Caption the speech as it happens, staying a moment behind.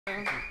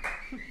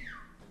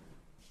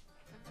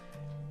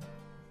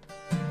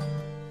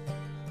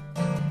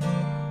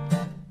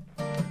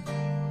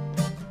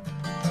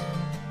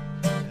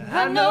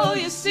I know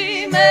you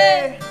see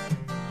me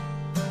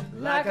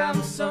like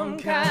I'm some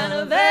kind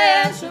of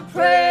answer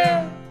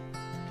prayer.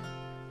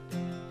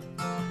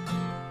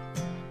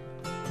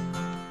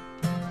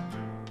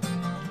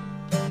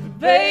 But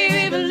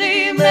baby,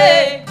 believe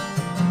me,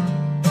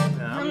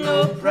 I'm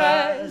no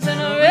prize and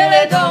I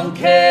really don't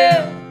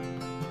care.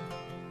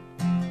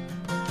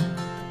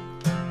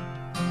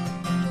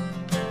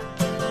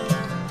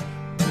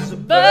 There's a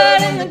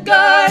bird in the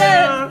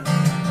garden,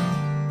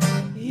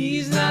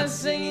 he's not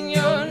singing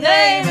your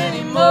name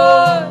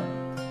anymore.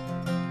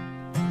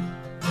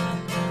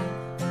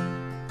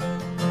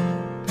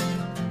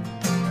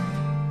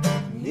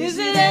 Is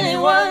it any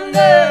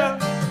wonder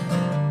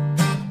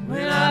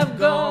when I've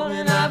gone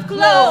and I've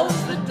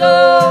closed the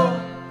door?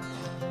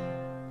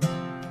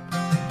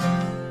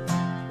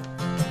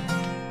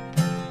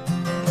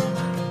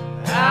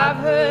 I've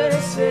heard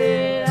it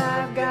said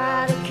I've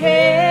got a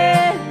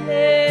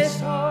careless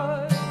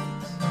heart.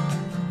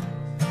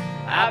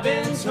 I've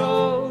been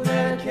told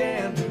that I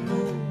can't be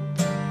moved.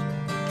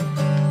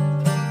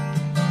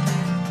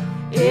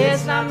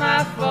 It's not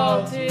my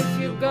fault if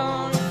you're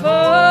gonna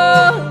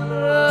fall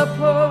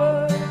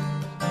apart.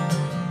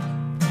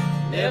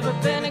 Never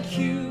been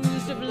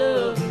accused of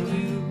loving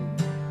you.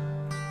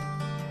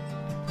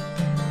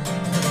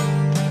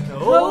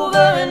 Over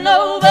and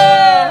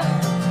over,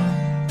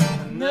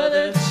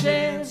 another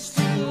chance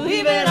to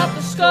even up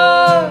the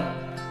score.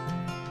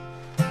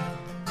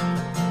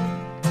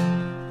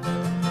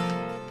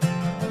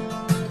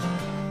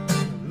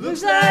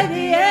 Looks like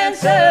the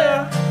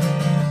answer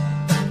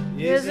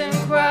isn't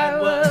quite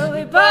what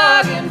we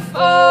bargained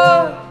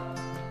for.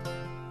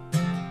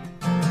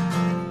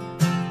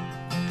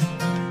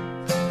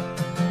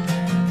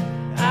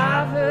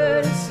 I've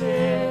heard it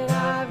said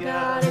I've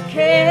got a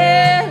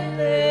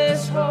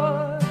careless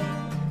heart.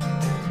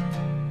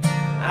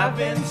 I've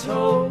been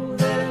told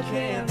that I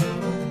can't be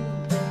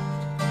moved.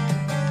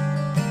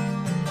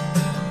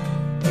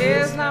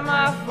 It's not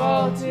my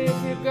fault if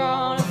you're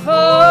gonna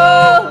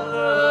fall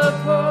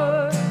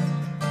apart.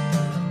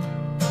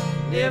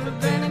 Never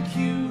been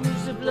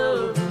accused of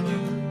loving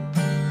you.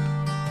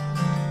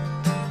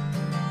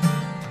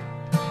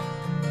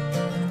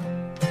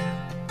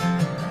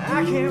 I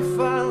can't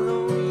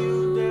follow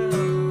you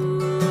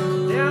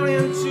down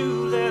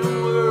into that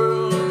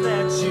world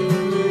that you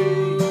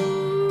made.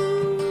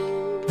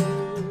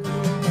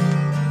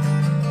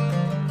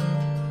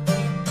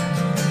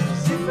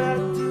 'Cause if I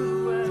do,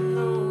 I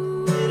know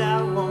that I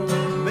won't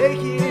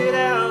make it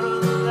out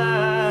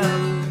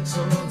alive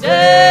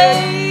someday.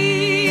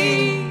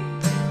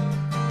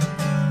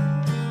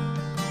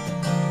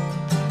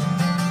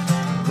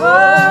 Go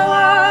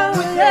on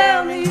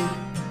without me,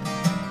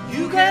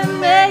 you can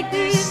make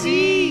this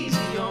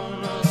easy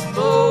on us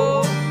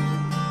both.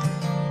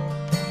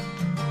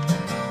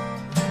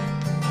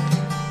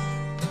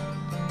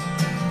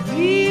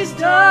 Please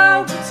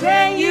don't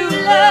pretend you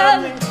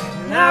love me,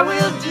 and I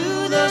will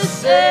do the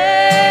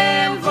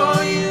same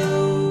for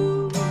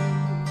you.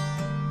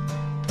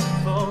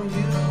 For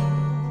you,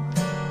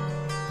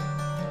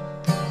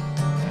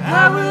 I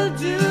will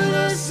do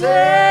the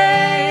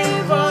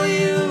same for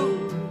you.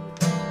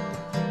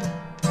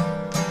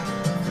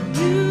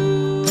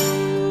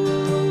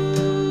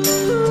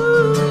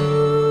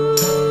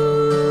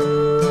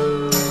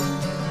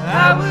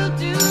 I will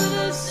do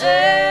the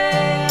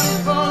same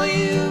for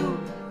you.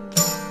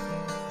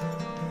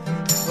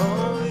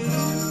 For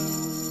you.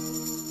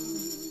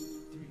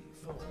 3,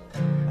 4.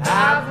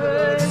 I've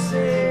heard it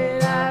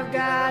said I've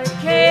got a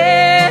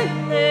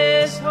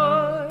careless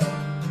heart.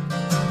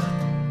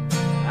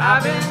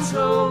 I've been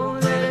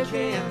told that I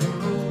can't be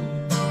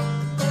moved.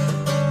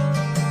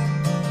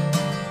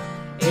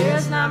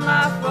 It's not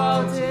my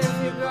fault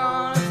if you're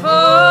gonna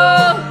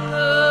fall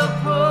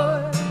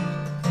apart.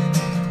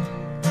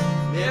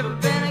 Never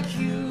been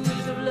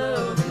accused of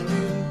loving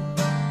you.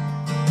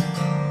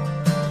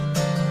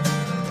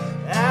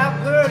 I've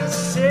heard it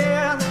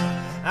said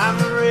I'm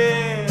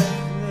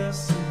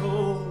restless and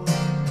bold.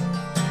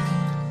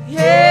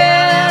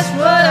 Yeah, that's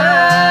what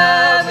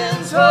I've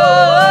been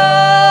told.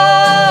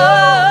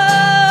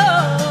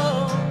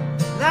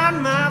 Not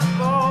my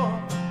fault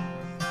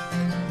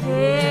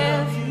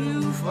if you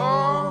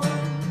fall.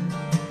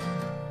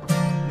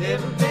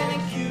 Never been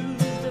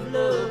accused of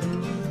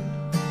loving you.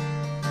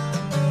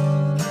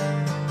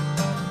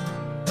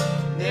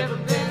 Never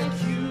been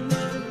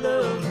accused of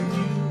loving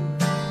you.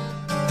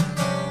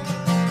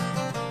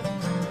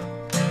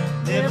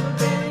 Never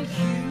been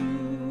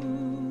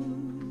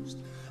accused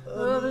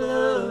of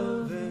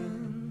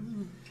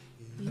loving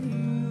you.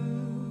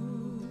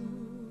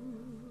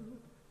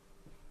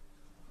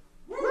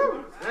 Woo!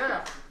 Yeah.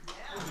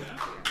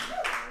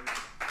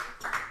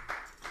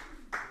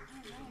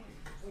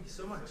 Thank you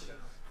so much.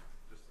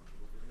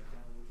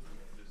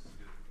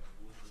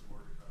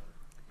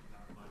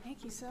 Thank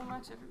you so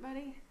much,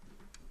 everybody.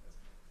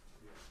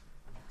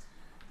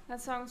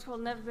 That song's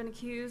called Never Been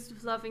Accused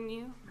of Loving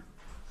You.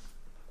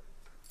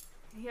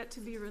 Yet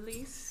to be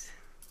released.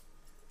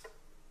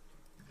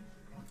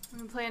 I'm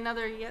going to play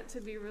another yet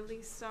to be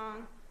released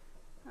song.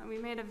 We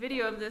made a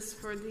video of this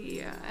for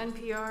the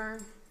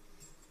NPR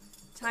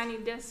Tiny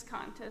Disc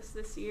Contest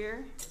this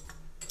year.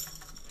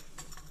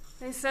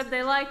 They said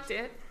they liked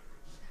it,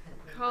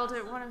 called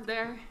it one of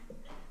their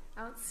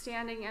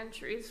outstanding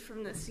entries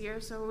from this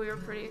year, so we were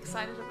pretty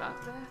excited about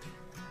that.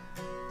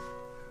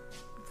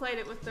 We played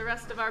it with the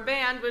rest of our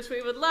band, which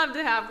we would love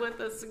to have with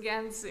us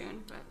again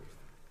soon, but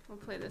we'll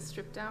play the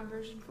stripped down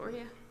version for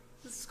you.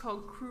 This is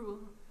called Cruel.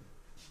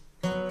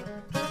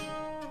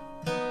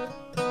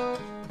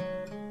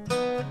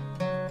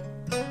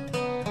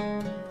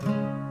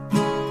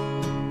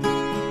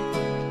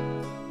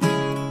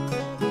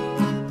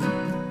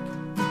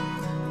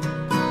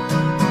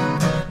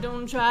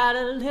 Don't try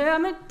to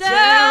let me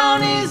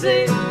down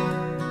easy.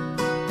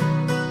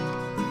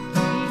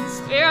 Please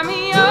spare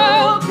me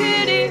your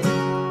pity.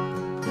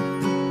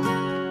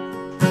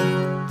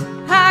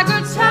 I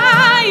got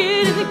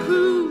tired of the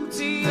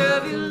cruelty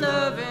of your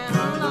loving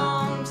a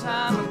long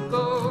time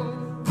ago.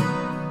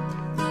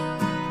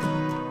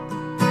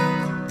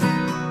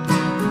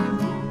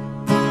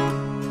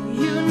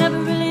 You were never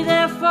really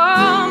there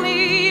for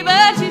me,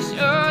 but you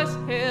sure as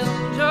hell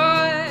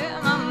enjoy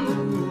my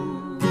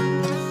moves.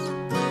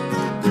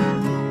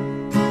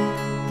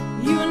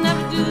 You will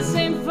never do the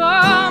same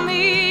for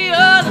me,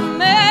 or the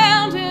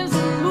mountains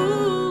will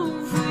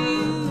move for you.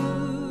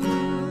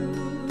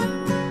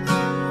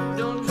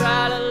 Don't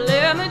try to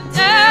let me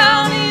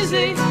down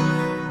easy.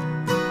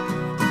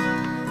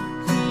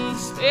 Please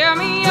spare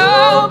me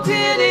your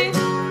pity.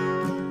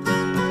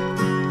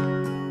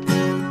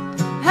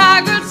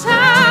 I got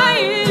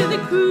tired of the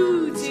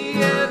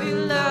cruelty of your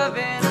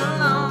loving a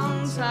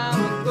long time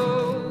ago.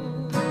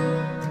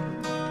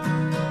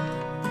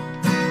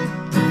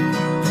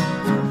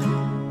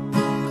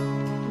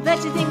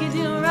 Bet you think you're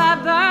doing right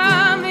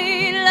by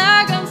me,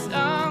 like I'm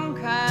some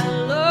kind of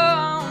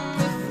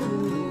lonely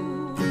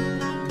fool.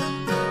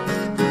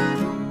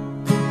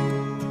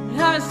 But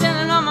I've been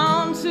standing on my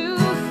own 2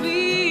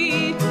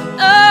 feet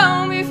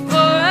long before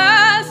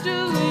I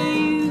stood with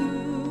you.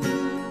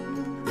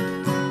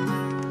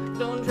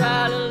 Don't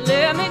try to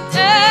let me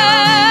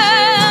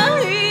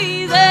down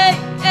easy.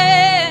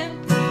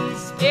 Please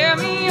spare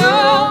me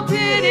your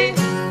pity.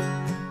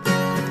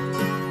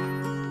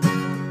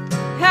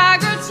 I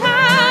got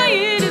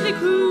tired of the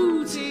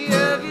cruelty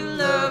of your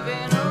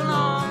loving a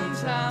long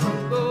time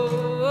ago.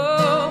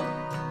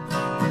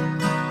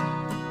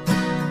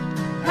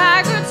 I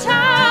got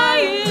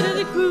tired of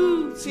the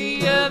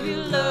cruelty of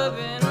your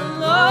loving a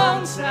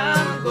long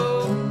time ago.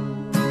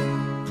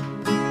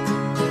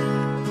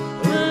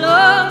 A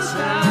long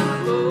time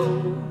ago.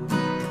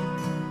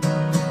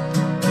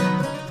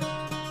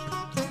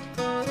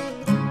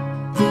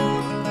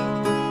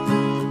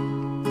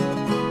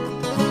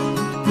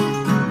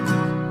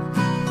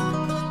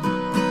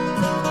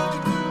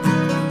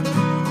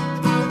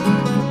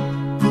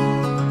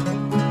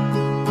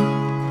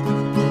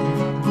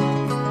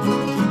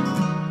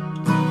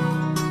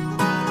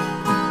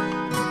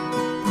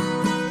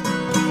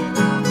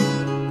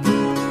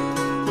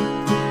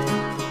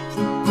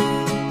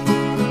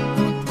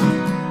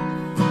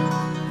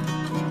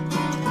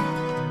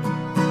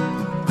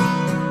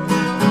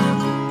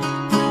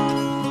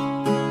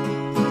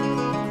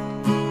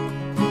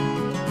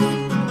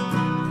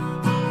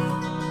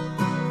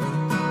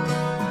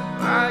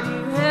 Why do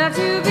you have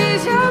to be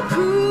so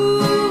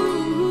cruel?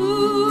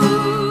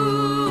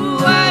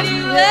 Why do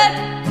you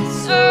have to be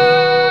so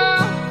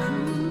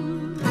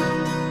cruel?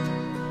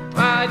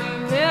 Why do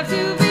you have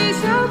to be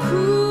so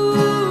cruel?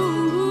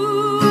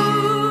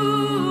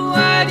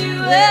 Why do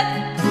you have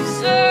to be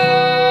so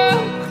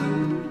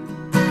cruel?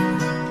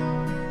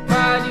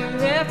 Why do you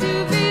have to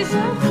be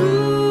so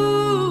cruel?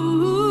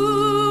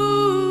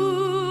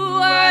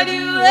 Why do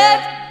you have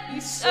to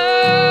be so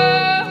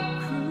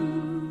cruel?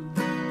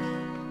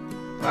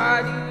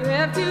 Why do you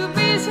have to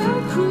be so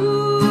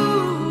cruel?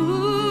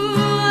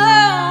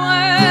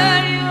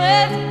 Why do you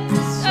have to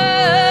be so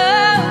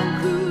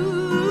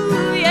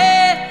cruel?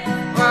 Yeah.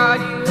 Why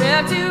do you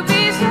have to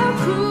be so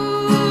cruel?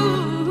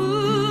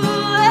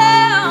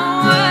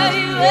 Why do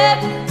you have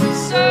to be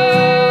so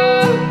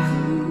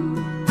cruel?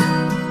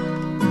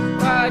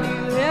 Why do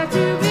you have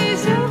to be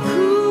so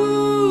cruel?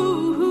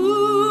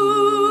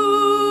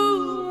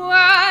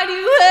 Why do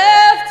you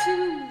have to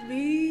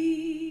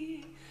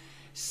be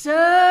so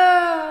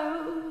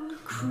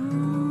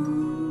cruel?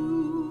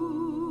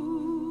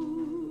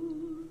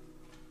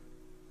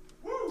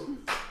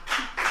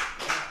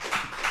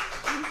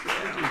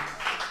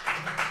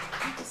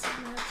 Thank you so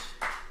much.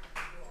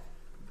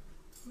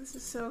 This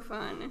is so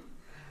fun.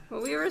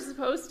 Well, we were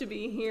supposed to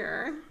be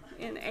here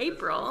in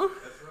April.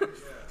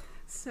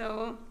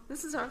 So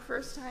this is our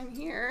first time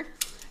here.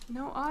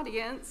 No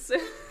audience.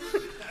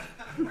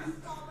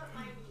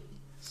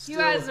 You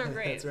guys are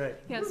great. That's right.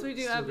 Yes, we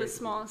do Still have the great.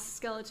 small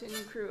skeleton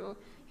crew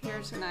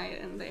here tonight,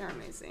 and they are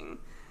amazing.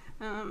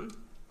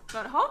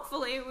 But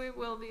hopefully we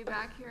will be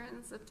back here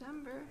in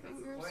September.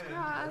 Fingers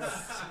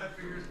crossed.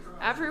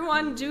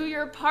 Everyone do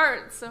your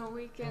part so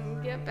we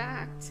can get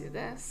back to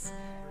this.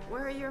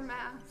 Wear your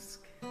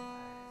mask.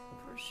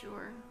 For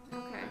sure.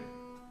 Okay.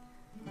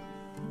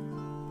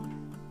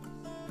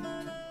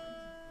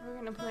 We're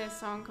gonna play a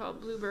song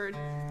called Bluebird.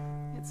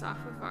 It's off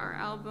of our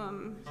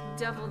album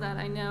Devil That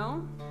I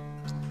Know.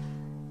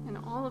 And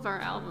all of our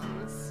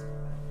albums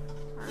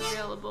are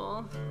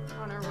available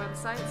on our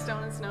website,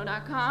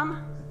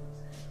 stoneandsnow.com.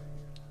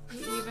 We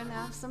even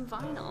have some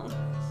vinyl.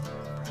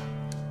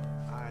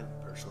 I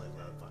personally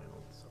love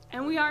vinyl. So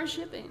And we are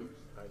shipping.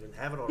 if I didn't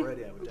have it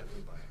already, I would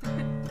definitely buy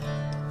it.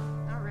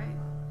 All right.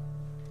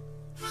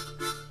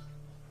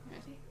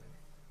 Ready?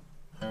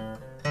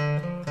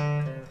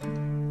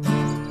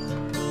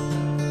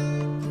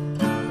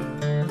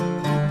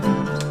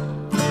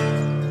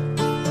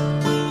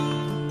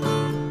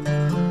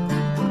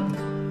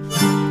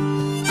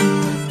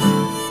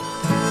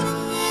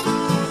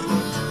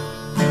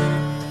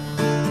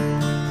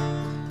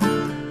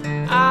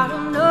 I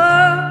don't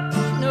know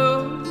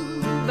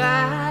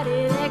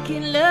nobody that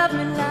can love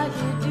me like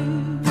you do.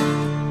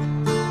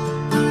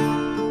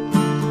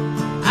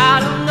 I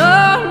don't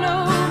know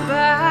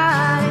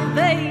nobody,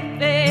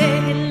 baby,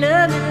 can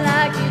love me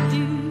like you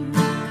do.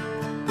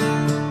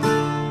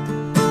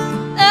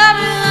 Love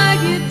me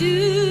like you do,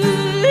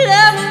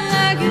 love me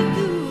like you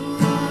do,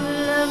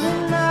 love me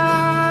like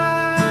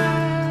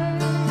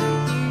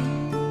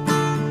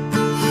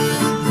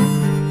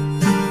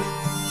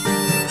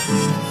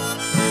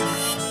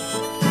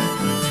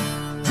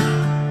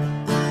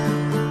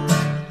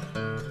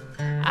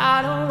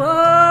I don't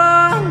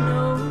want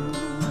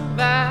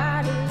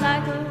nobody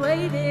like the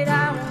way that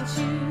I want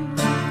you.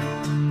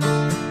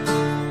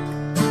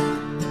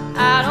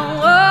 I don't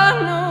want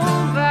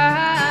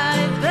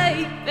nobody,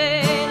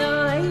 baby, the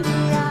way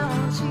that I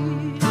want you.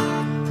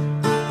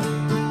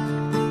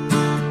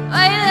 The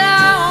way that I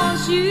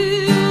want you,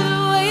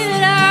 the way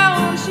that I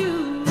want you,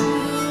 the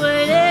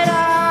way that I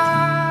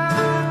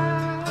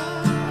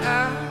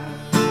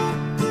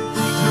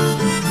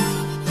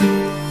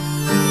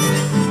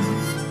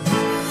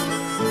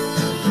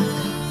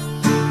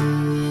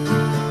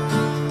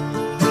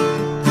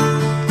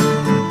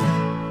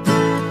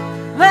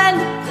When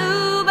the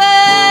bluebirds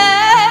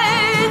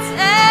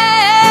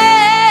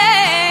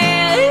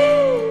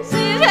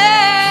sing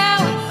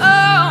down,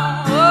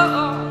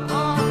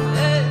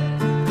 yeah.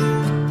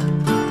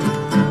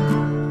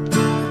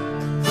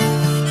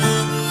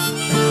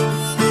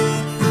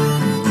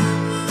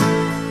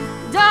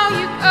 Don't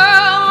you go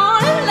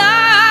on and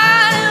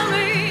lie to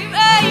me,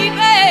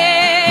 baby,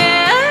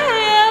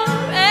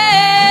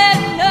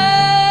 and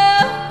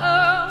yeah.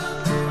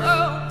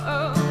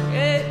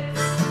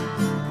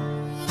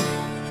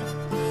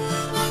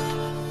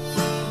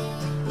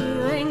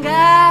 You ain't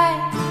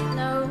got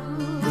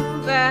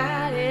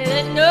nobody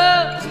that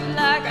knows you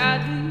like I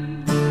do.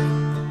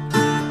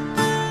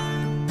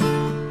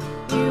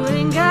 You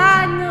ain't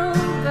got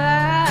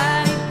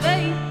nobody,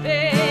 baby,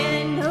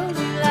 that knows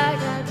you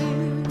like I do.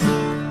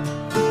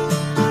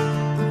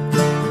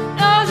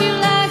 Knows you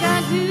like I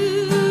do,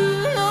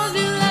 knows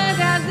you like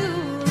I do.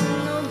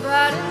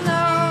 Nobody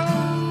knows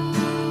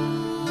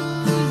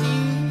you.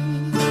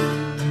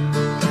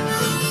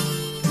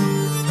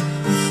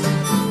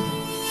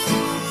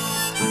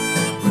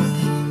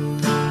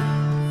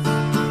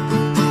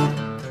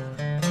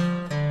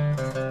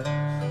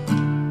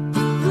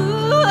 Ooh,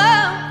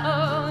 oh,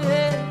 oh,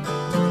 yeah.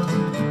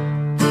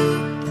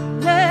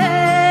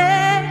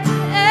 Yeah,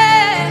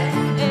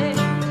 yeah, yeah.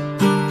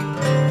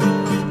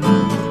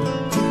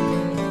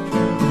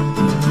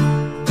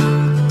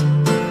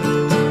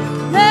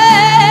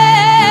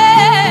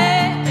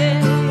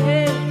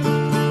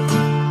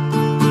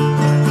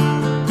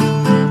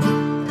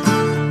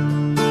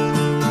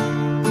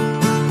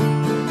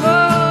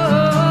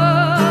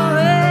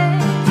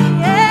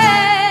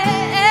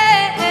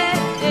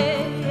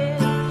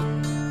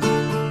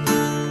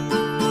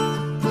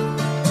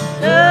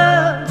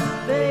 Love,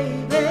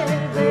 baby,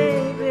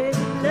 baby,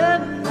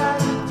 love me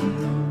like you do.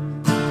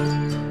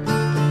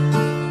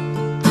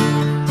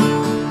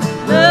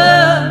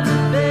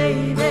 Love,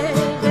 baby,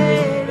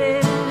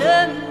 baby,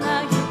 love me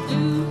like you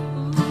do.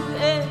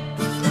 Yeah.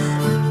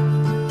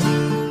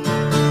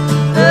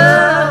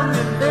 Love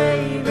me,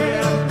 baby,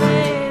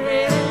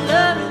 baby,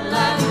 love me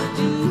like you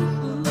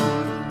do.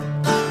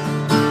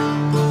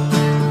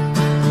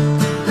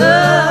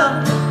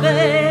 Love me,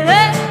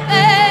 baby,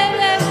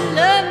 baby,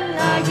 love me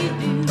like you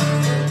do.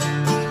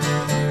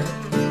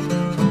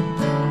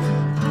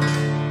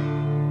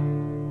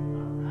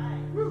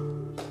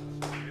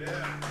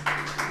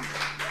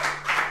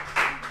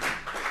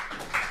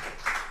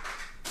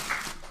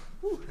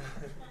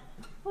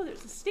 Oh,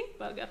 there's a stink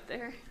bug up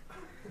there.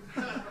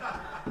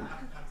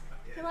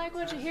 You like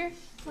what you hear?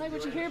 Like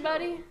what you hear,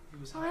 buddy?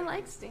 Oh, I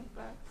like stink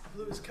bugs.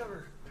 Blew his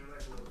cover.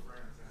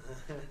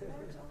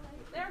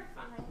 They're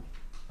fine.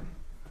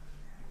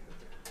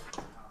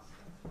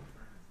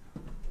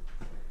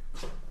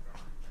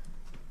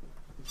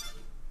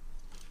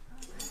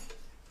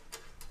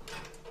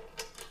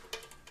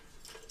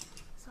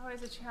 It's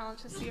always a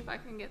challenge to see if I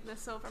can get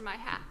this over my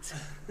hat.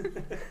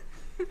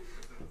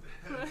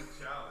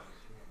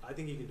 I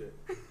think you can do it.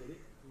 Ready?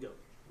 Go.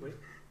 Wait.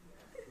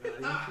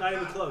 Not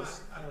even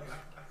close.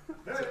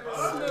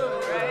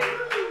 Smooth, right?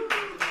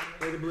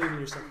 Way to believe in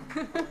yourself.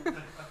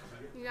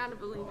 You gotta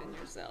believe in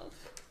yourself.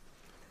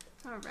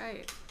 All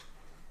right.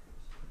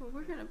 Well,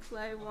 we're gonna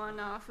play one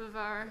off of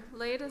our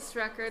latest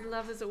record,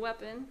 Love is a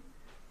Weapon.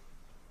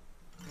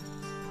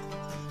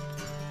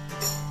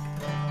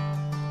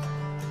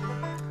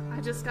 I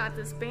just got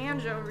this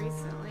banjo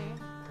recently.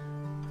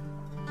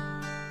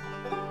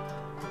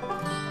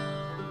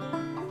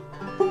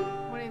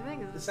 What do you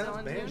think? Is It this sounds still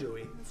in tune?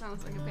 banjo-y. It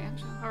sounds like a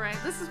banjo. All right,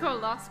 this is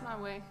called Lost My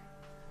Way.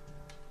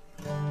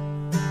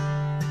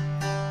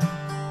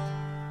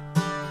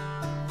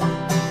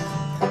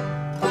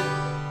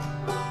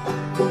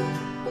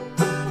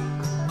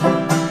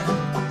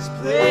 This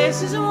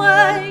place isn't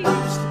where it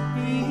used to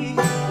be.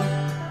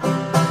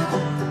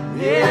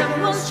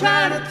 Everyone's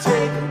trying to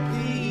take a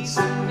piece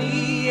of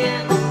me,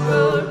 and the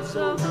roads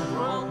of the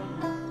wrong.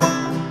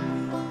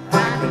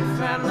 I can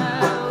find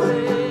my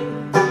way.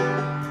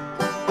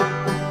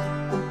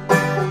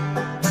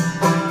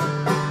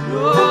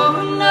 No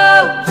one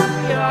knows who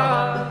we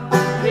are.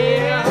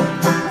 Yeah,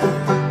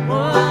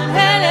 one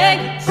hand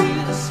anchored to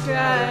the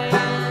sky,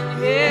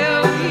 and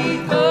here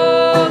we go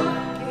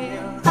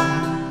again.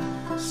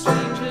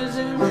 Strangers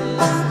in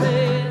this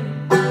bed.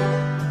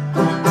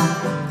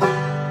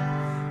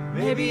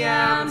 Maybe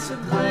I'm to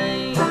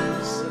blame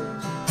for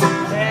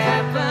something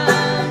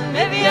happened.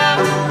 Maybe I'm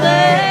to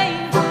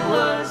blame for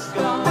what's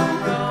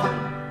gone wrong.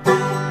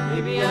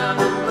 Maybe I'm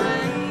to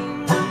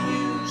blame when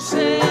you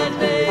said,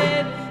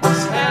 babe,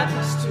 this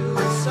happens to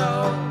us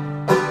all.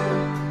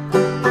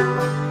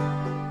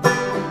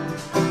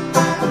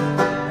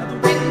 Now the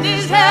wind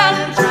is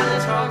howling, trying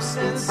to talk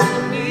sense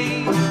into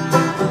me.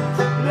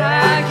 But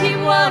I keep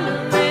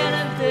wondering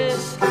if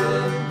this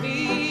could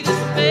be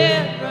just a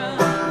bad run.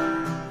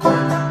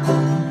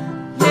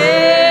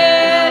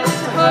 Yeah,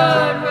 just a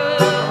hard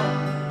run.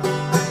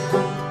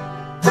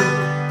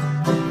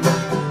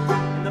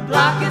 And the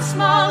block gets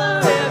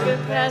smaller every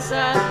pass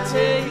I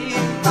take.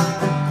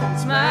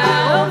 It's my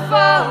own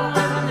fault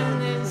living in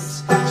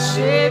this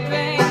shape.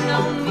 Ain't no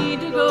need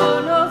to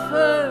go no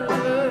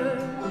further.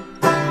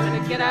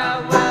 Better get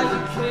out while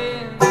you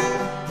can.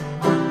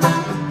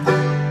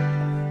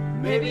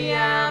 Maybe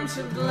I'm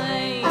to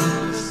blame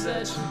for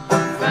such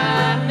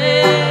fine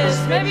mess.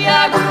 Maybe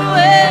I grew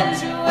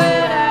into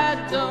it, I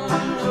don't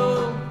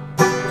know.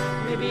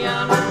 Maybe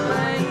I'm to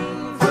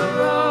blame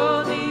for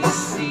all these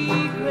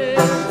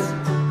secrets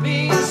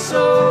being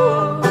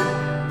sold.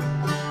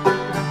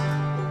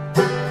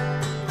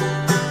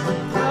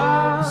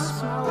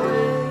 Lost my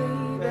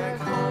way back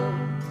home.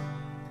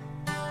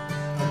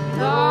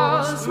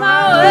 Lost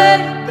my way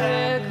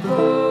back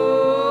home.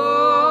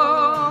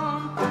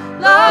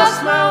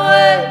 Lost my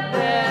way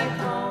back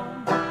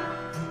home.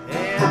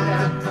 And I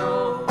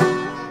know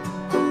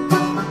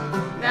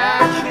I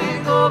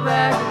can't go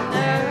back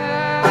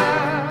now.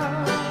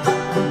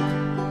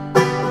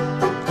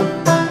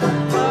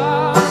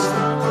 Lost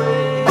my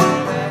way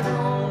back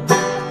home.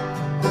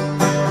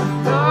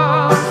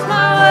 Lost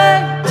my way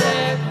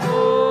back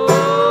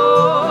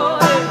home.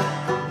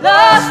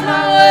 Lost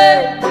my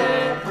way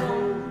back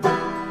home.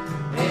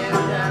 And I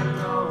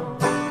know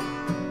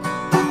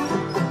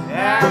I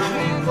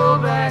can't go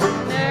back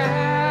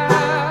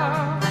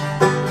now.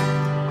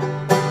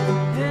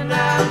 And I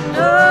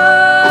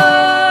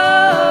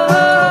know I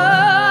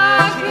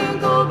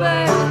can't go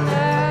back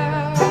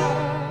now.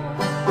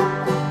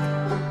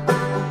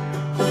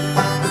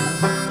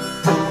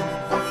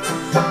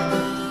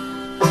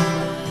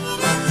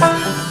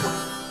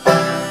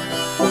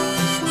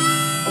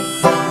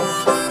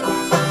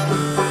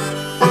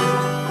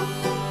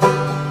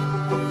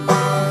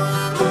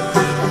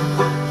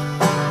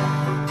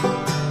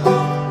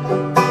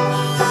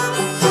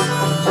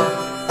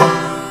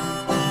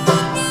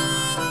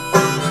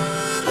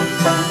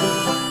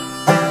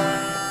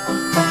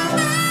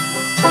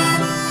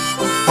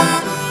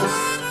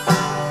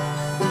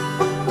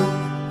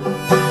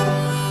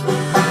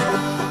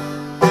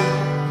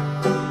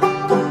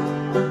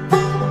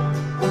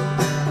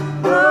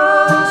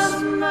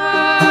 Lost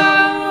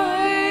my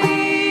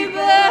way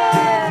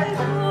back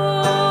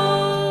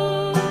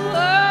home.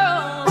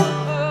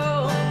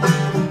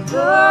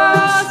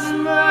 Lost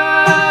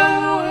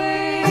my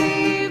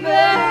way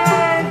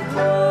back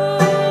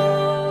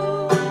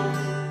home.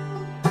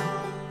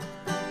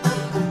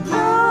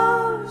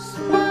 Lost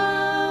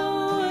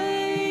my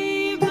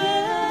way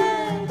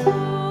back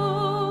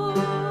home.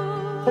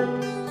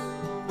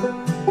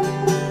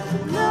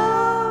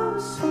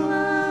 Lost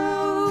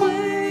my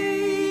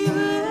way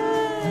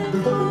back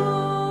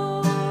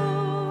home.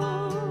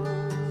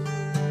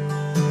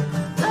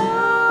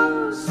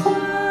 Lost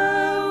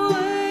my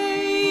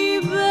way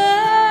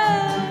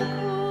back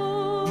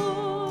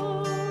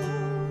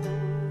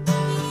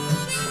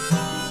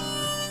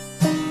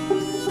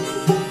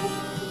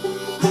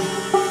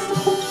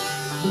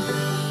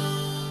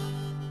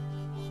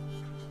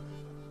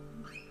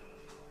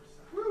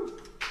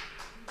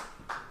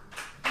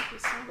Thank you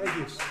so much.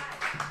 Thank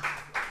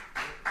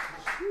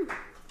you.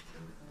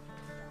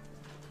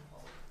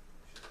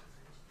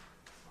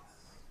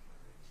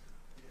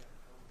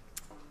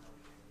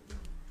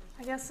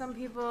 guess some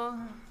people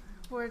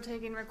were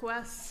taking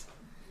requests.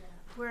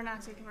 We're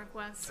not taking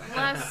requests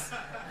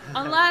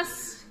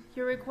unless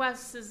your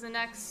request is the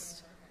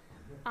next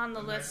on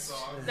the list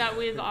that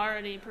we've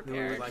already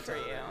prepared for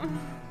you.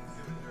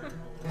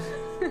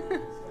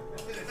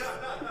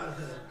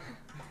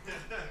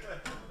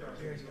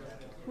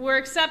 We're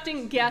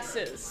accepting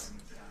guesses.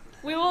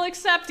 We will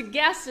accept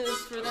guesses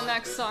for the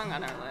next song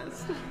on our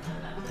list.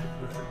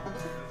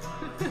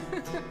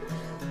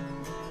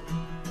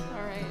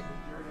 All right.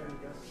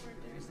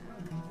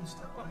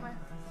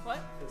 What?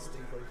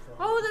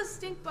 Oh, the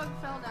stink bug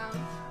fell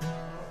down.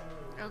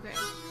 Okay.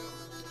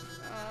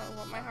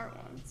 What my heart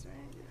wants, right?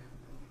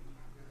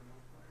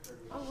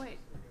 Oh, wait.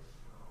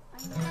 I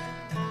know.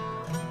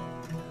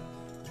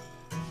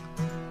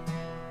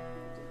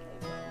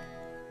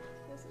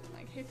 This is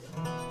my cake.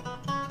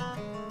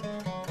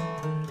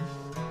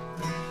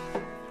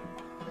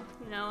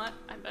 You know what?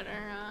 I better,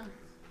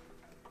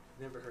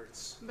 Never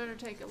hurts. better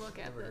take a look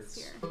at Never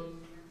this hurts. here.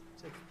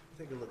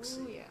 Take a look. Oh,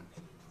 See. yeah.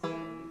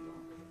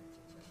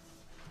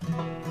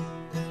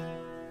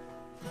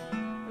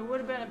 It would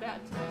have been a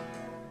bad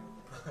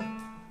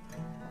time.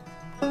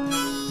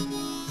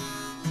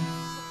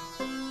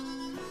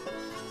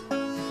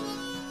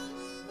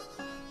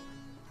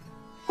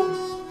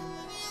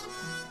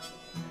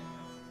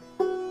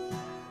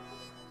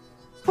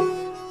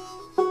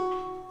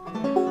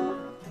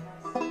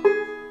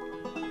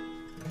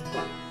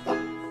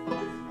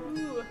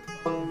 Ooh.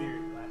 Maybe your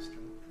last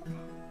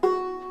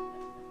one.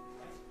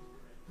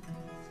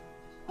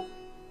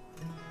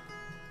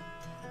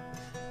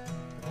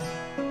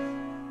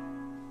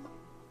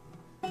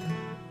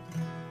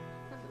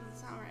 That doesn't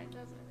sound right,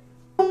 does it?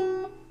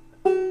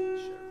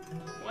 Sure.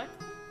 What?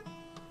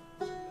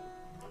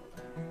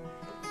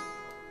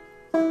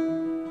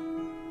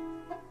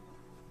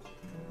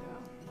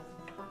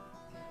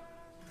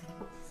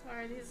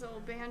 Sorry, these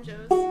old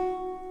banjos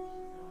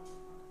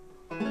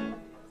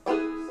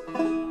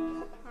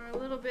are a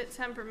little bit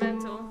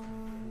temperamental.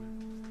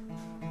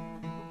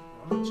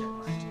 I'm gonna check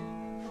mine too.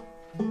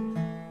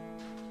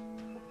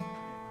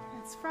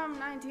 It's from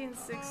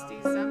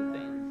 1960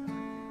 something.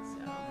 So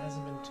It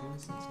hasn't been tuned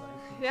since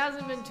 19. it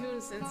hasn't been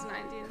tuned since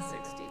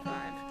 1965.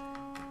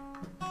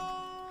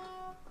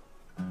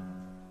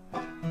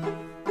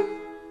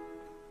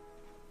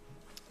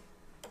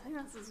 I think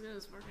that's as good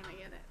as we're gonna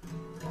get it.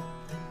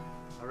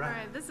 All All right.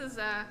 right, this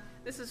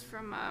is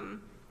from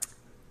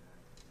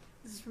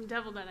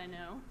Devil That I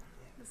Know.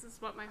 This is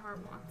What My Heart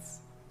Wants.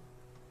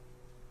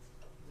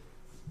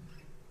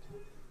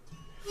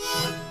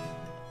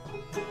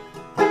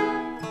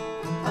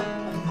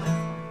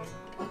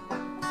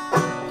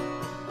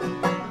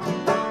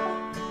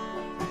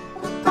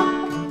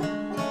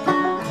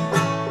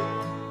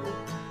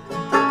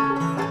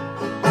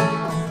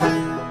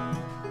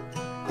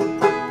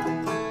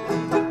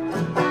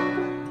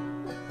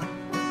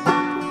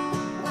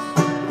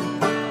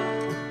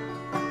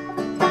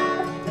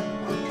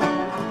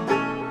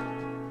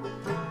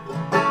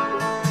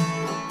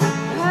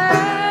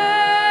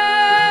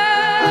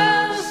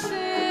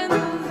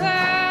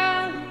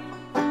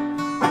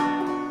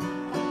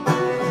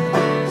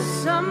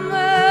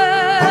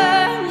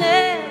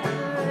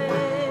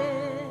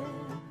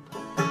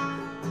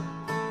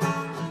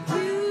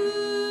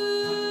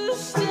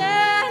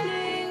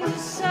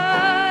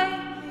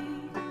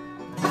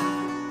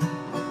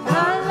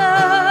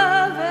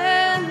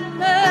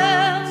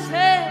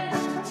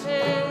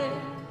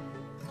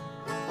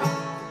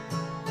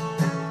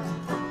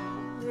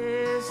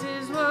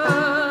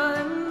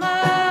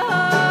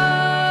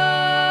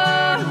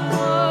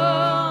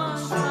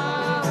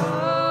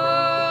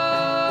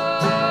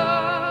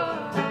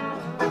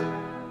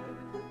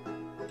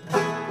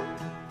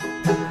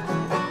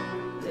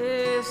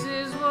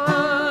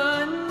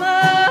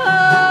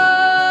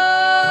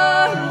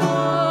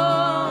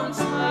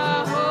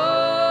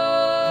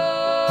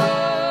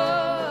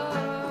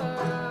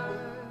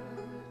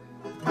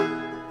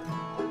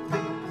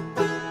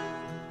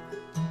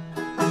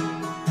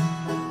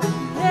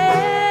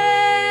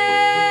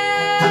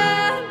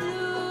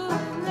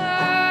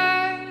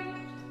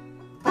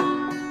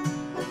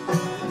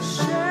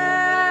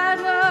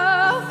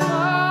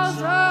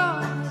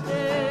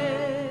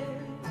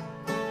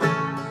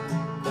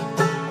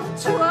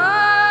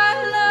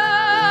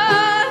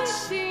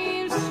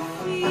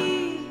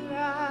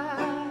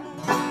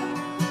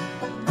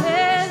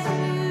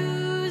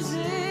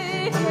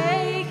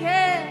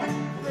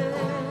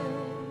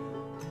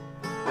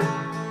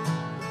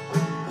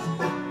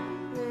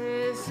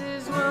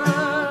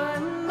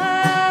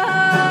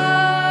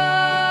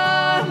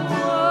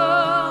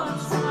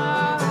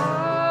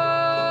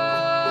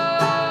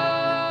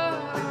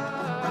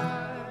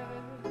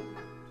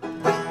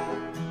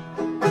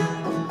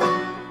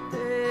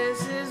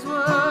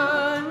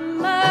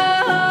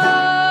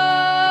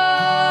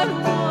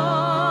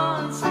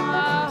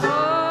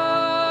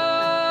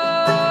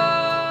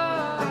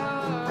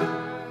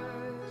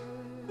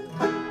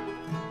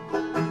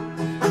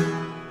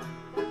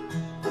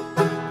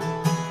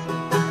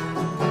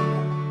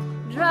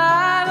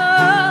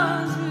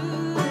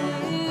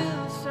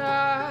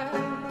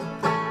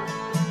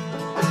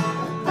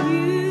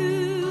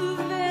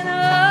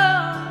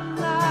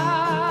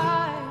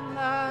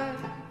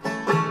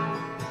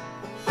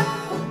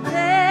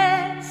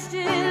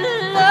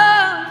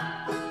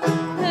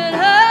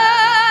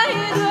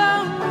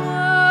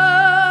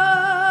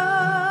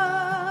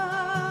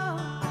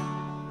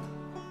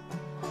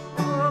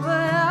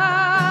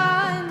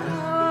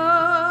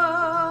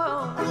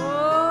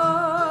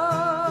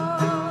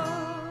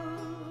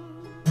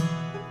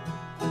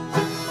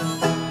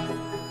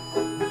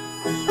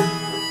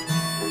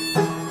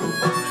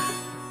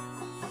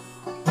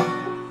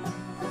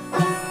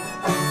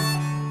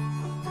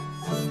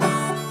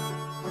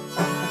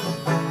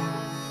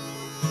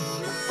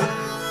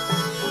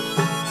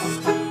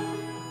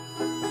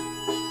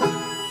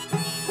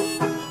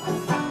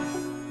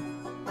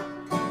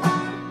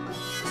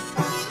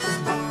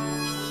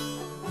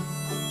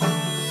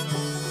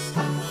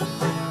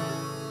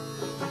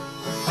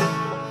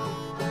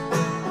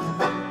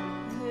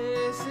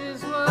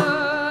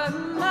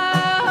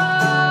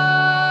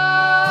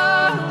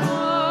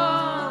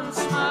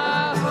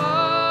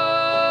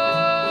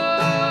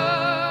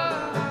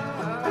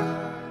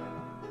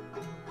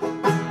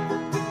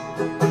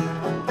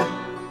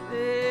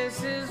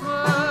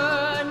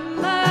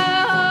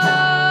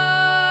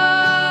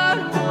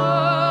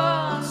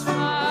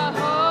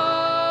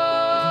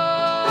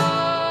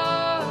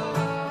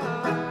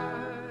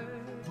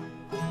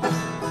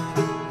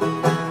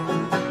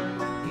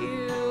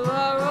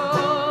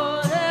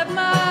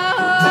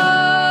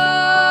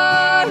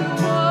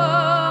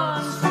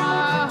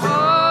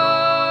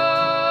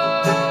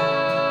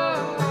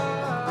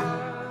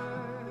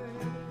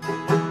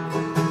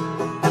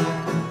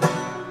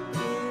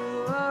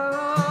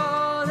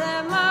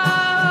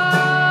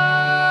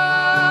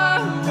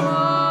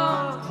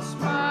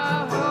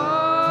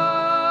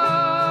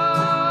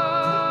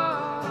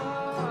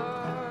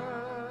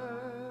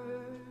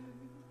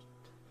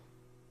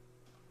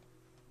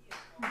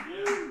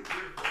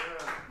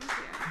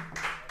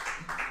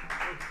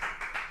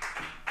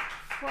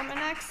 For my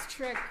next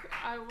trick,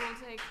 I will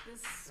take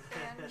this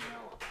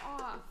banjo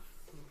off.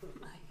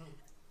 Alright.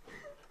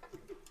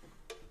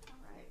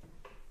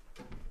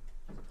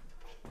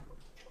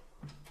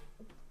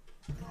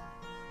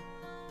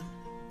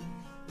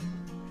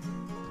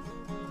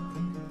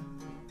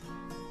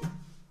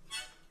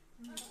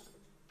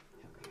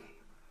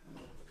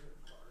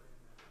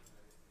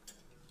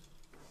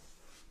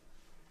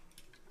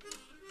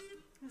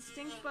 The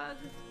stink bug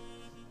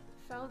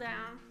fell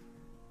down.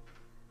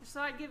 So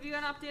I'd give you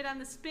an update on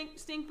the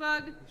stink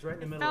bug. He's right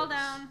in the middle. Fell of us.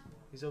 down.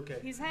 He's okay.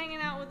 He's hanging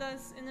out with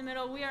us in the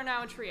middle. We are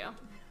now a trio.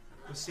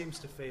 He seems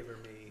to favor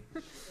me.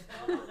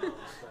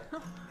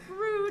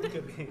 Rude.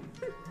 Could be.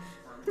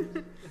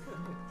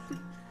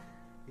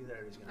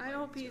 Either he's gonna I bite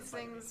hope me, he he's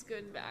gonna bite me. sings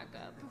good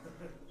backup.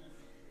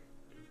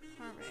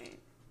 Alright.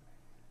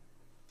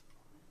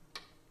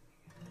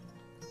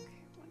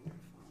 Okay,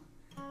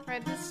 wonderful.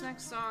 Alright, this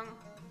next song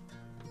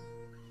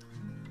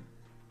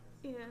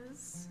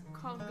is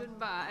called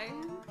Goodbye.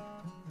 And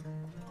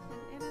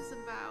it is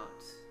about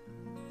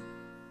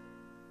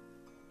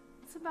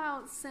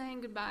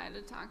saying goodbye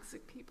to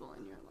toxic people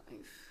in your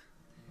life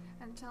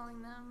and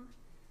telling them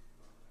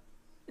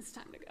it's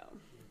time to go.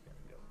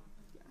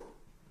 Yeah. Are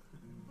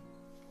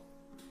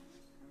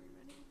we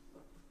ready?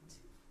 1,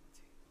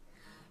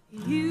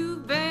 2, 3.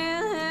 You've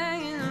been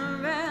hanging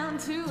around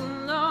too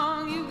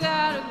long. You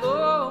gotta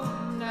go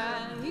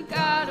now. You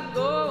gotta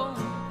go.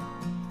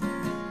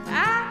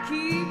 I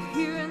keep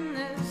hearing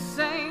this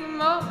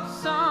same old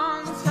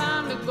song. It's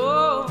time to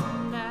go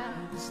now.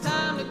 It's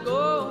time to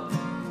go.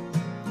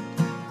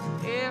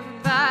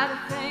 Everybody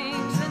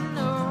thinks they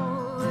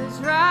know it's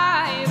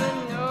right, but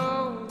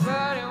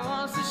nobody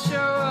wants to show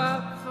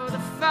up for the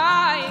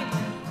fight.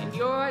 And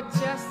you're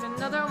just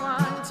another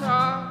one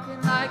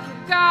talking like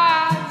your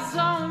God's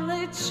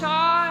only child.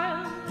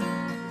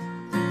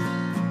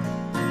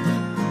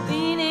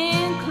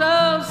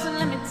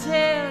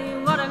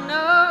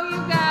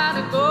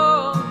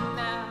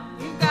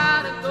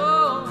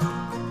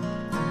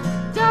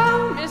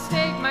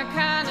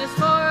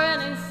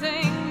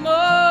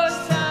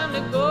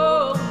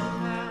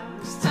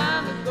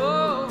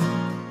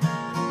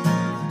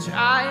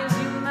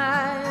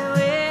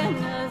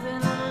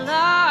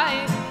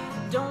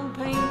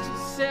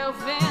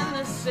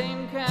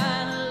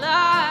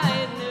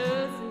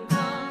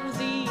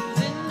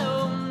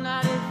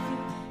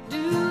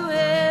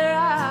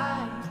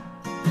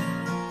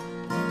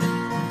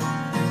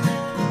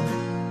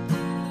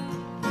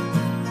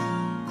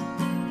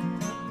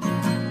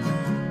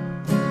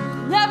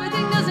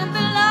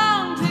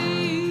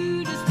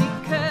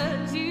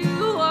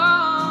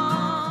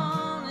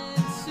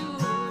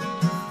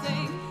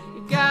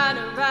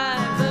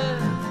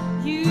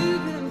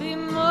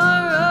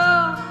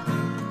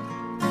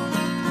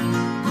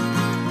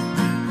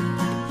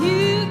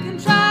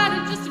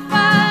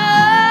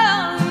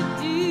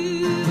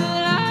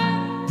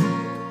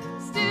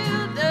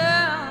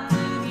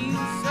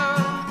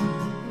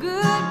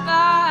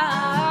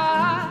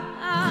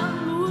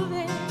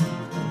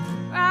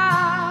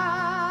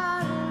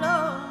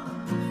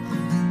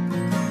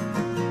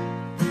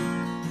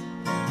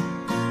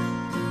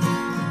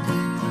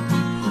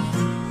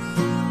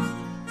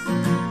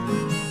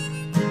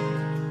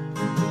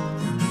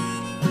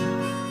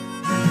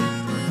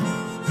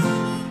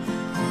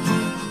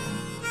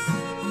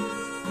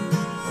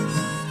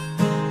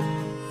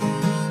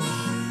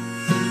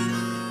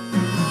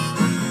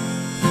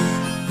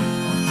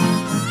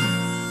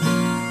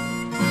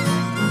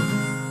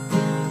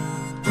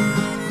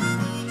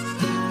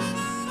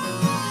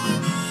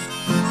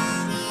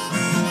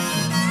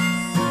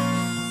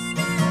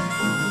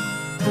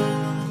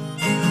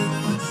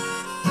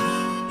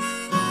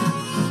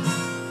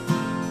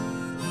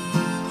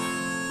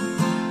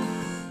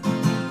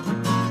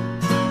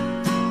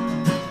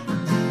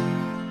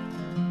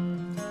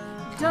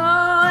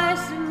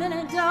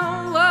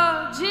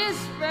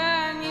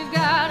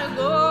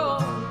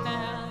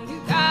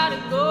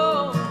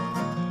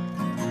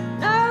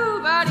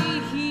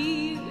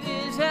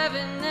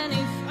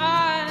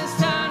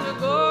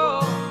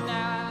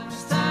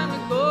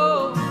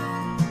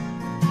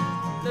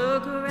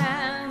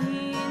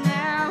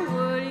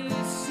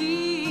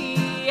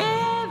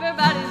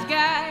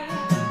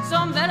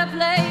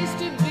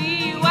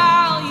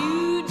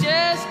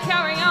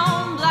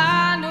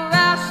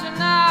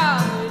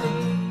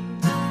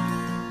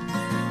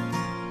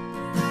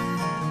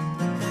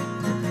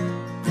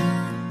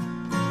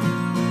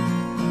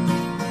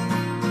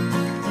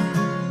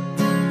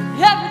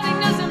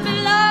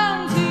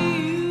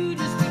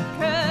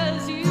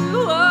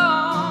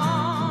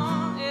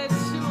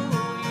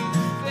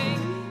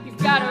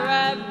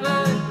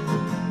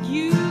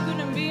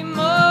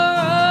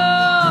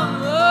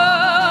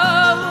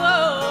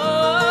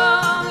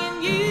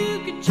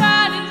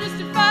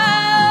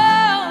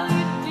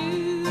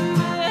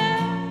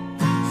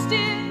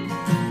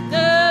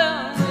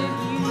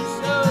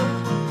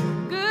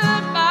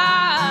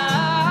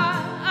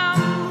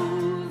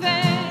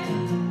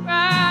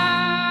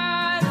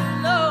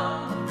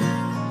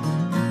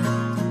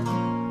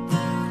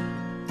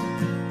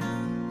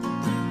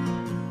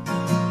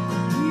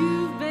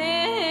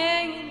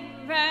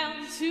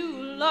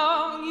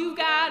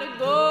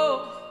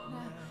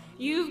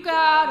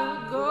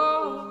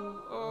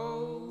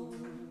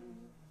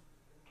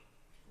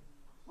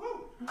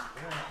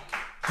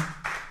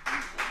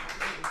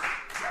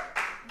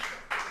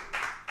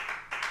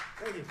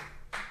 Thank you.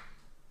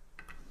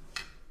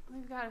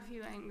 We've got a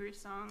few angry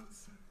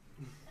songs.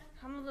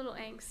 I'm a little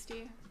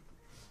angsty.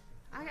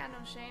 I got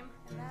no shame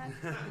in that.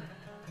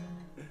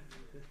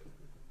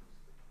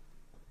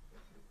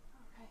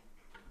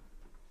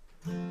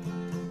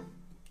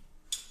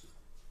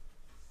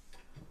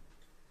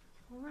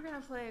 Well, we're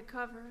gonna play a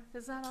cover.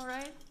 Is that all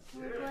right?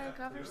 Can we play a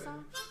cover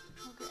song?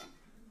 Okay.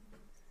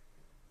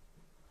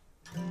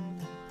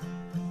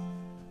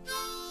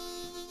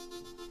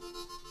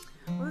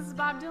 Well, this is a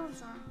Bob Dylan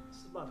song. This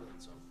is a Bob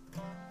Dylan song.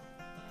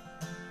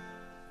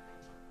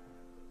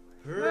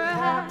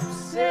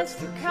 Perhaps it's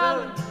the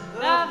color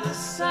of the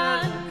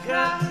sun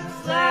cut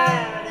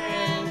flat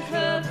and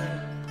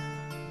covered.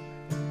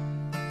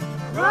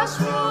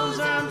 Crossroads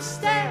I'm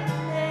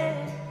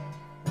standing.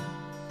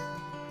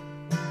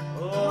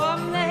 Or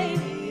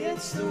maybe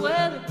it's the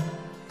weather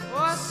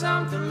or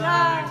something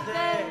like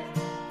that.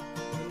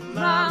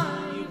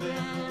 Mama, you've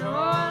been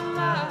on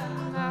my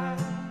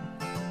mind.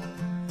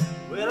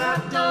 Well, I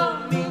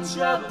don't mean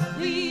trouble,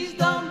 please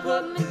don't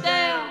put me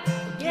down.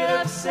 Get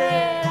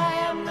upset, I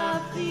am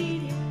not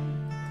pleading.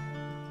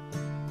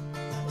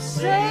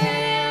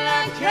 Saying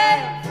I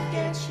can't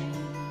forget you.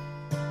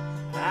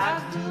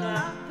 I do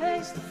not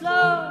pace the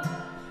floor,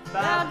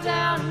 bow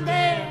down and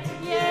dance,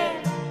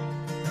 yeah.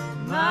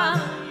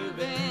 Mama, you've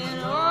been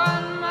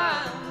on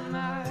my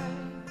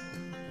mind.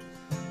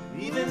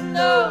 Even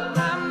though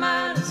my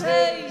mind is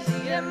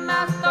hazy and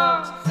my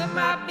thoughts, they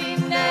might be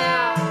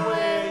now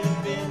where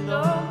you've been,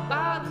 don't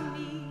bother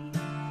me.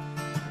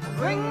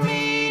 Bring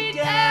me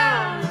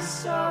down to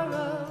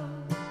sorrow.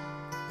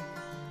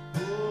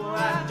 Oh,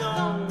 I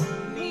don't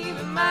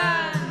even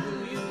mind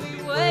who you'll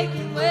be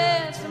waking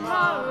with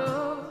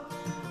tomorrow.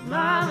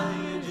 Mama,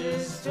 you're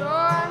just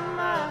on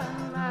my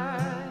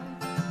mind.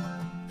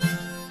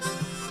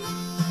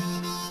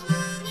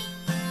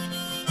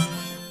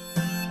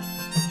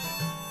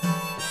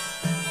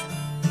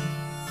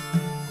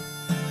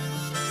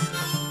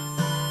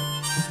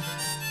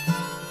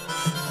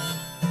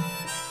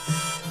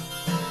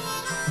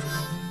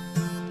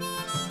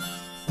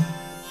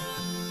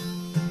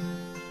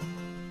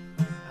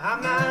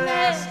 I'm not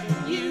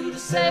asking you to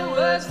say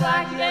words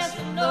like yes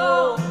or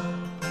no.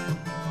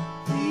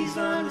 Please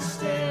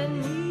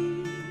understand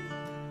me.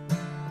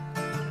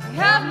 I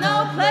have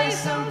no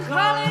place I'm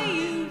calling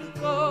you to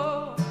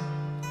go.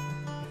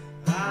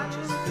 I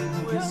just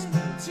been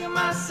whispering to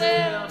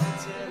myself and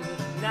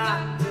telling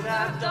not that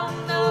I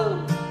don't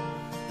know.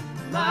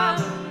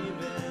 Mama, you've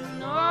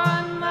been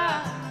on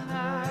my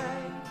mind.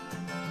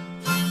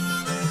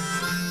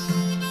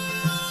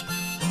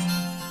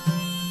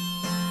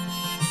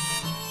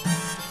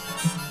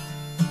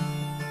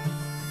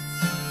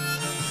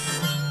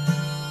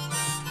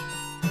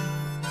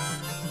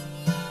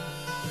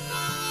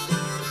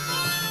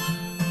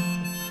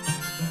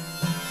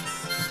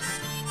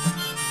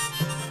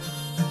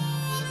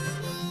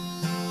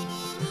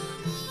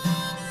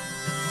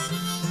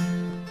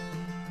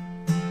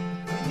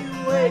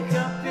 Wake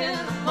up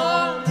in the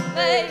morning,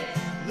 babe,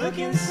 look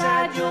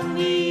inside your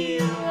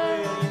mirror, you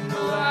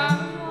know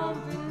I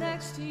won't be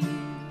next to you.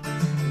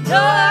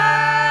 No,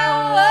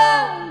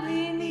 I won't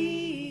be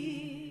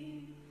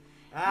near.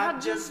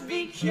 I'd just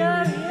be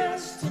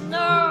curious to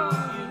know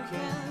you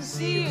can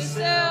see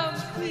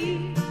yourselves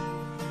clear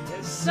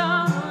as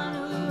someone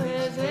who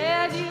has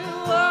had you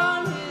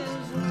on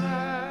his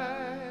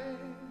mind.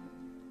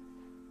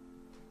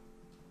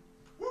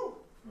 Woo! All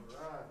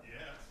right.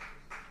 Yeah.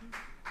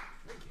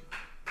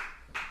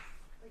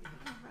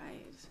 All right. I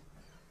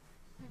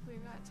think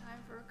we've got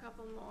time for a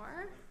couple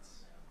more.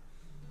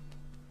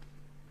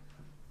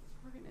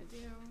 We're gonna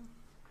do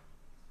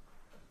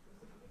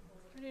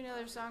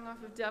another song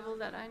off of Devil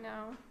That I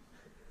Know.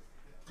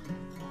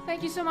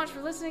 Thank you so much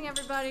for listening,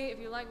 everybody. If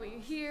you like what you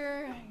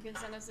hear, you can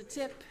send us a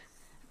tip.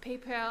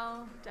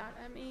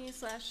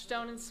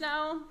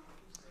 paypal.me/stoneandsnow.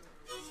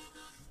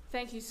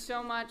 Thank you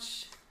so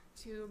much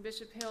to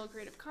Bishop Hill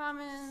Creative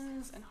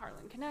Commons and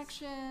Heartland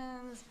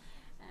Connections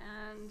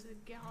and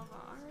Galva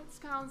Arts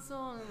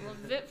Council and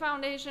Levitt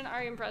Foundation.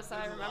 Are you impressed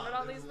that I remembered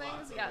all these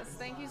things? Yes,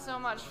 thank you so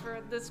much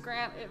for this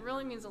grant. It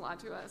really means a lot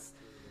to us.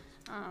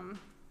 And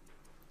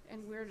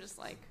we're just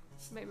like,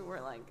 maybe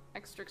we're like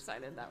extra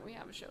excited that we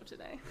have a show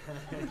today.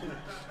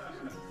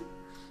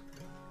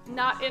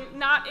 Not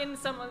in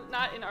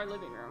our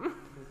living room.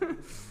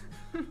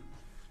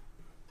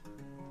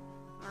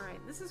 All right,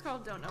 this is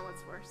called Don't Know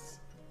What's Worse.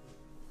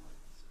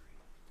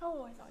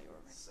 Oh, I thought you were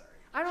right. Sorry.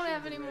 I don't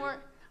have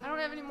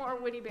any more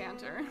witty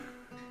banter.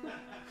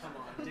 Come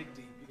on, dig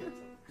deep. You got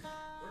something.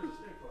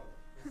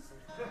 Where's the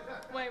stink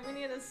bug? Wait, we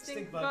need a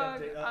stink bug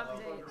bug update.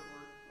 update.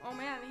 Oh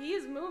man, he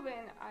is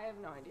moving. I have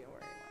no idea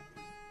where he went.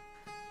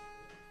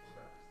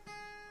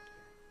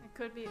 It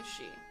could be a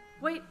she.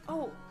 Wait,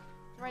 oh,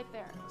 right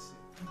there.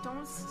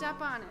 Don't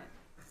step on it.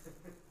 It's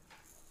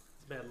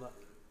bad luck.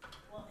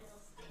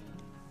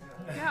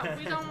 Yeah,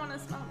 we don't want to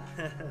smell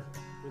that.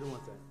 We don't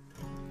want that.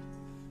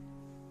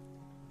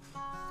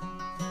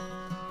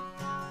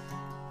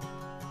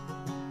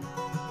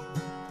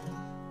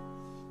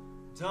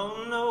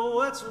 Don't know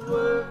what's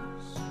worse,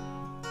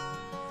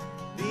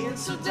 being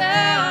so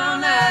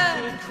down I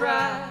could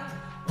cry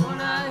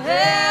when I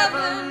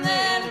haven't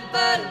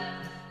anybody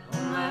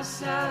on my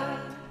side.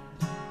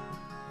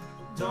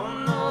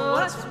 Don't know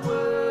what's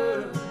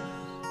worse,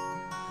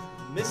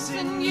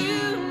 missing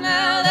you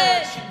now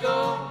that you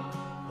go,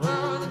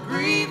 or the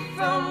grief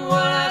from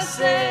what I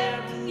said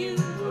when you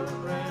were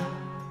around.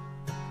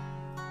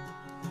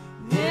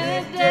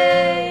 Any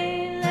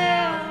day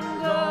now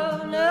I'm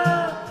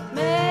gonna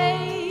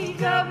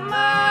make up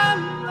my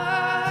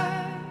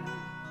mind.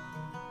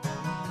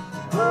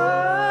 Oh,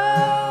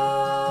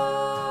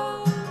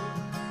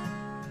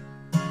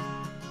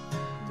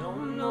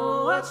 don't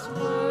know what's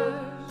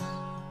worse,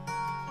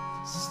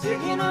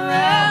 sticking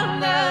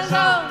around as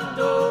on the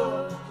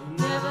door,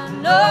 never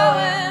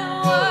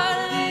knowing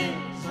what it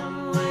is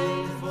I'm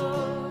waiting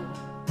for.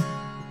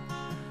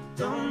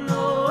 Don't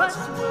know what's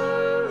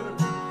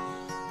worse,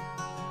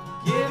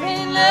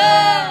 giving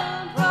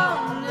up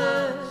on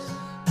us,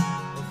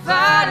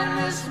 fighting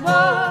this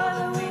war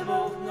that we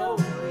both know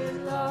we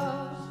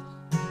lost.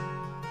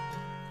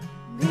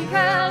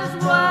 Because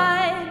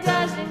why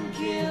doesn't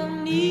kill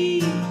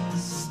me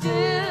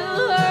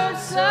still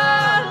hurts a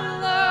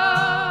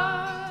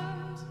lot.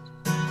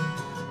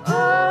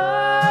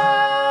 Oh,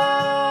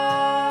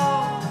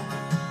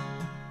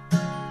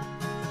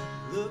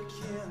 look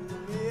in the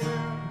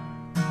mirror,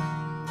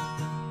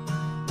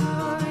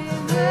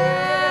 knowing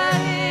that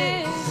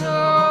is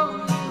all you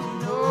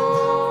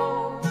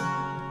know.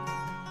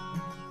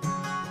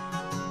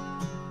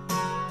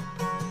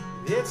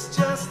 It's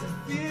just the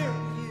fear of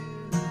you.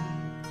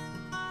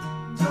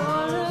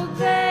 Don't look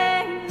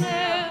back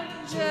now,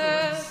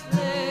 just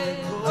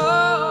let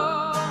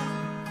go.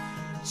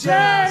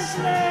 Just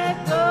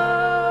let go.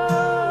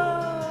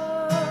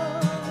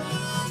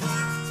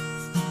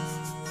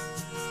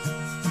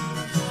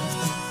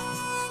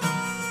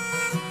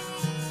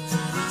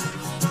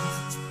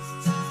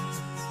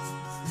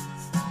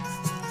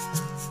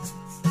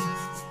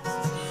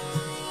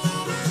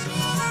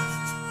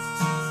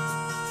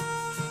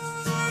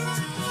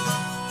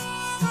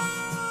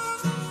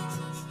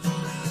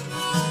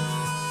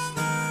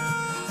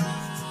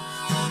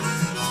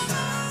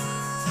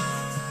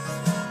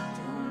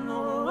 Don't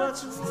know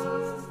what's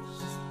worse,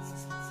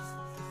 I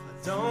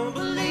don't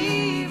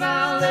believe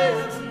I'll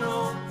ever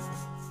know.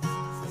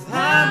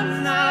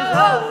 I'm not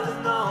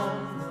holding on,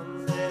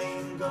 I'm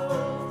letting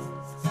go.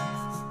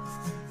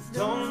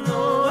 Don't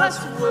know what's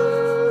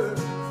worse,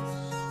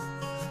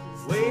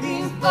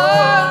 waiting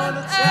for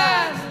the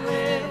time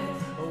when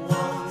I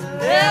won't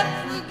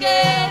ever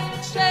get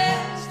the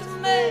chance to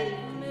make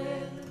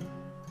amends.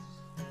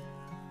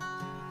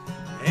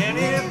 And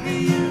if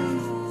you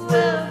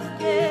will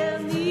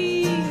forgive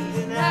me,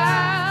 then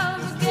I'll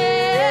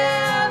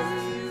forgive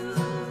you.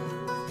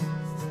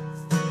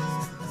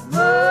 Oh,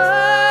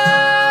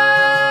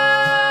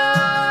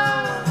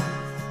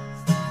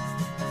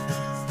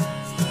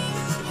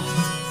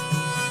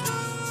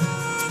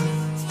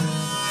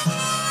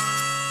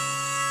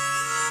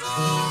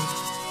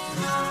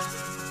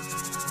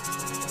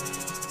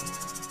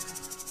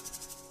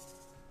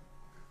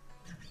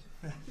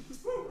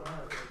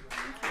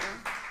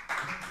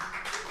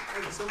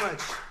 Thank you so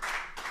much.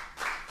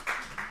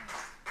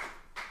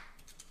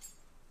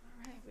 All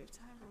right, we have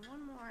time for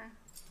one more.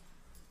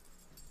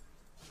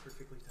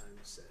 Perfectly timed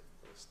set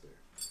list there.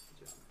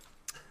 Good job.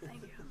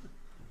 Thank you.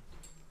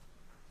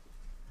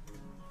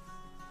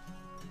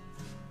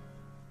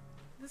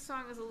 This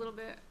song is a little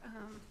bit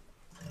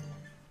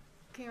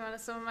came out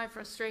of some of my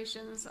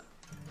frustrations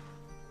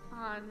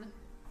on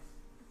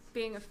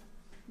being a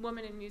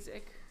woman in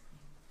music,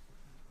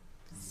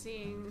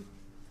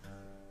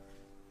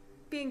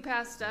 being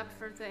passed up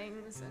for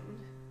things, and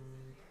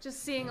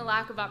just seeing a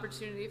lack of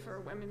opportunity for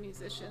women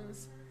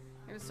musicians.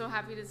 I was so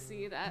happy to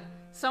see that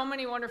so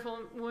many wonderful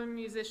women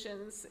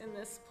musicians in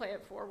this Play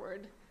It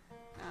Forward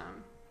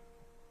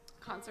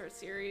concert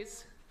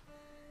series,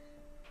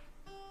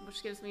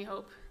 which gives me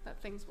hope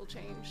that things will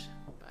change.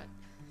 But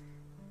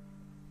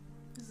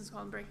this is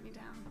called Break Me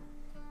Down.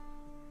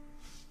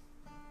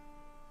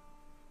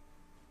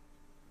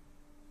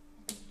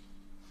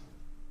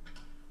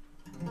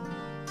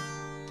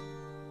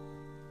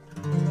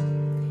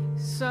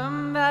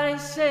 Somebody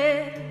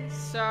said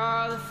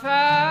saw the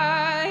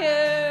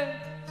fire,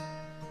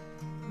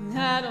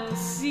 I don't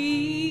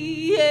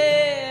see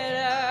it,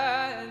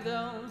 I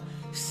don't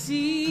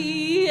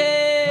see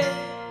it.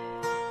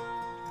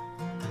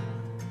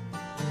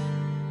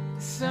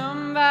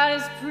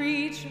 Somebody's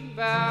preaching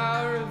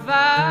about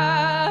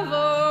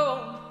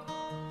revival,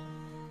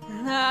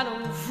 and I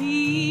don't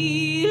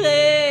feel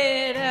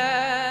it,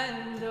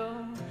 I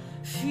don't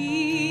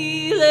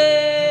feel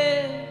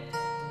it.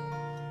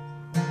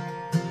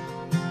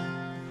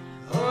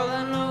 All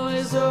I know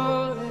is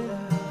all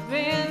that I've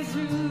been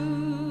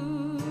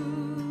through,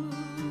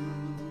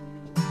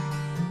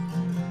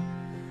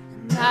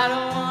 and I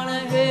don't want to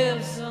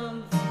have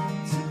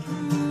something to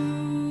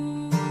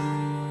prove,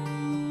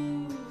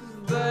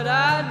 but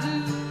I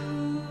do.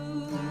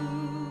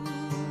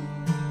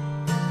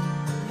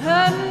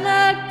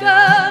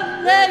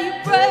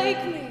 break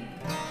me.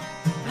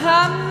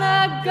 I'm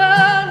not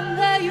gonna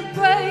let you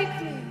break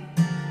me.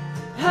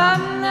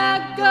 I'm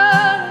not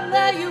gonna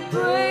let you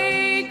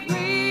break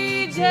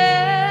me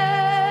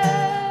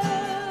down.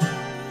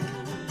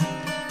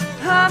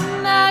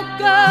 I'm not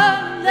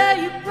gonna let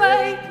you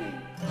break me.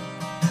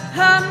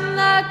 I'm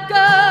not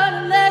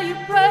gonna let you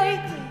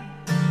break me.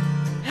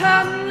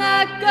 I'm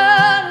not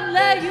gonna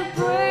let you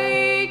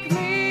break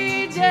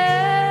me down.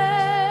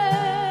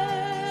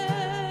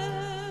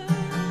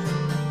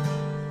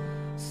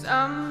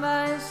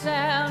 Somebody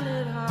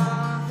sounded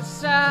off a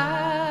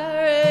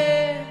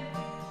siren.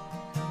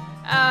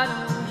 I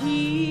don't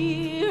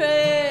hear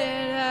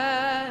it,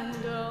 I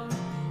don't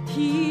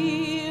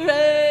hear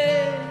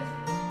it.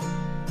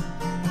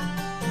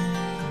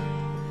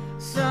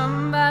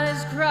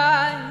 Somebody's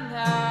crying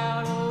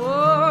out a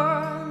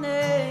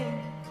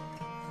warning.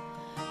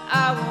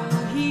 I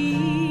won't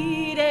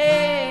heed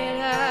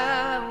it,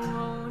 I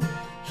won't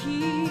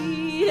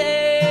heed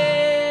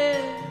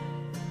it.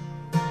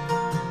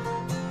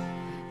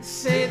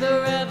 Say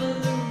the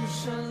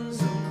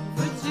revolution's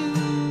overdue.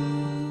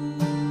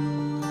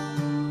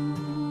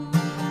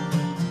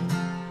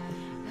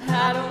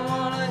 I don't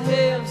wanna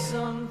have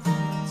something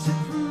to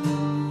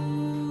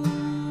prove,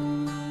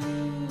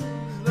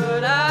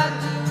 but I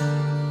do.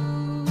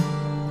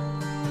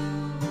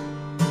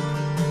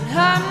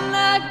 I'm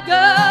not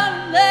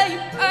gonna let you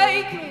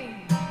break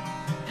me.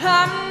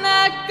 I'm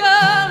not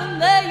gonna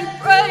let you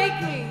break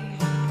me.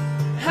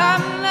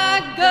 I'm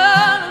not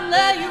gonna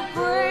let you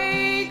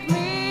break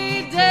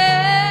me down.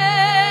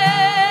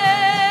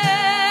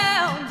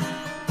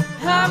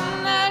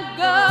 I'm not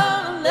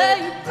gonna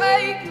let you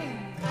break me.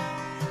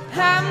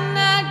 I'm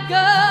not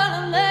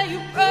gonna let you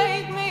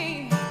break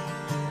me.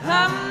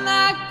 I'm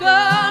not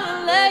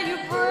gonna let you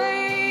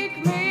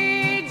break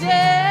me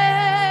down.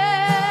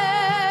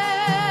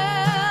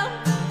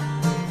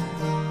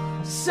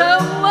 So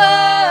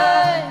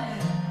what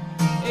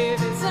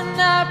if it's an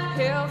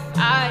uphill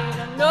fight?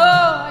 I know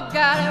I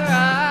got it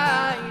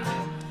right.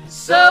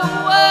 So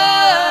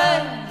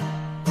what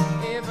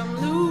if I'm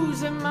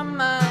losing my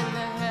mind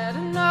ahead? I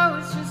know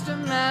it's just a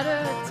matter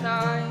of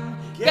time.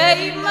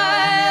 Gave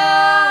my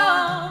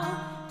all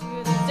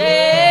to the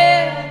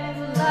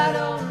devil. I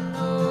don't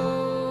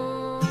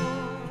know.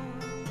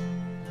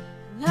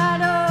 I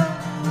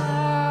don't know.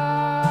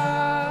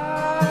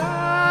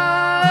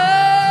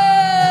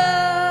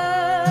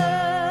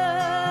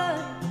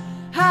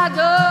 I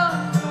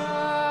don't know.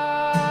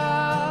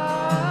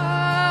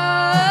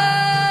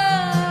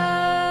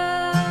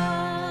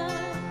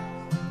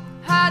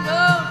 I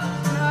don't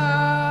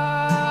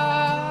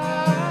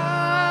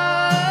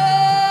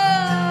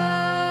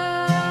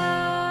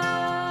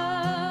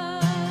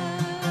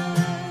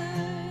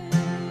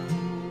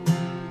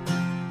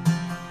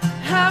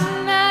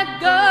I'm not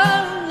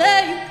gonna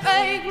let you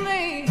break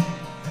me.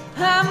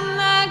 I'm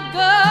not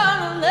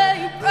gonna let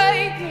you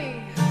break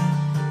me.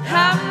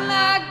 I'm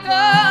not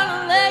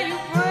gonna let you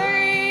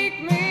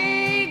break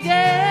me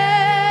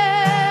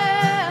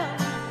down.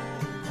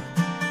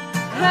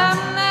 I'm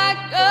not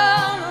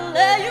gonna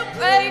let you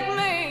break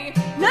me.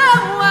 No,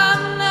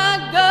 I'm not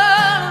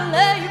gonna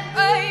let you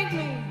break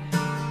me.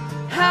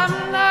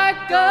 I'm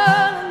not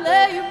gonna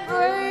let you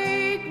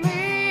break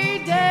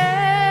me down.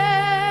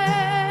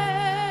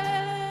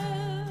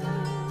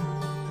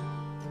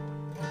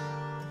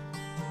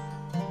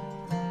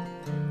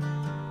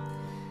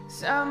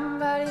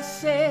 Somebody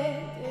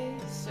said they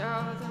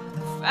saw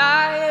the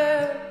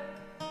fire.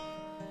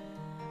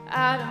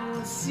 I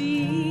don't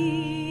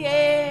see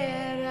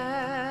it,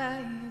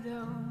 I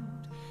don't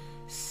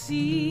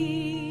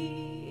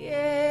see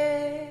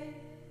it.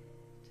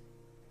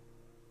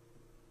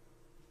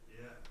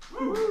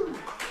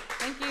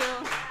 Thank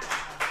you.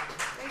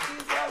 Thank you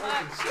so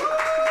much.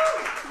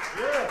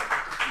 Yeah.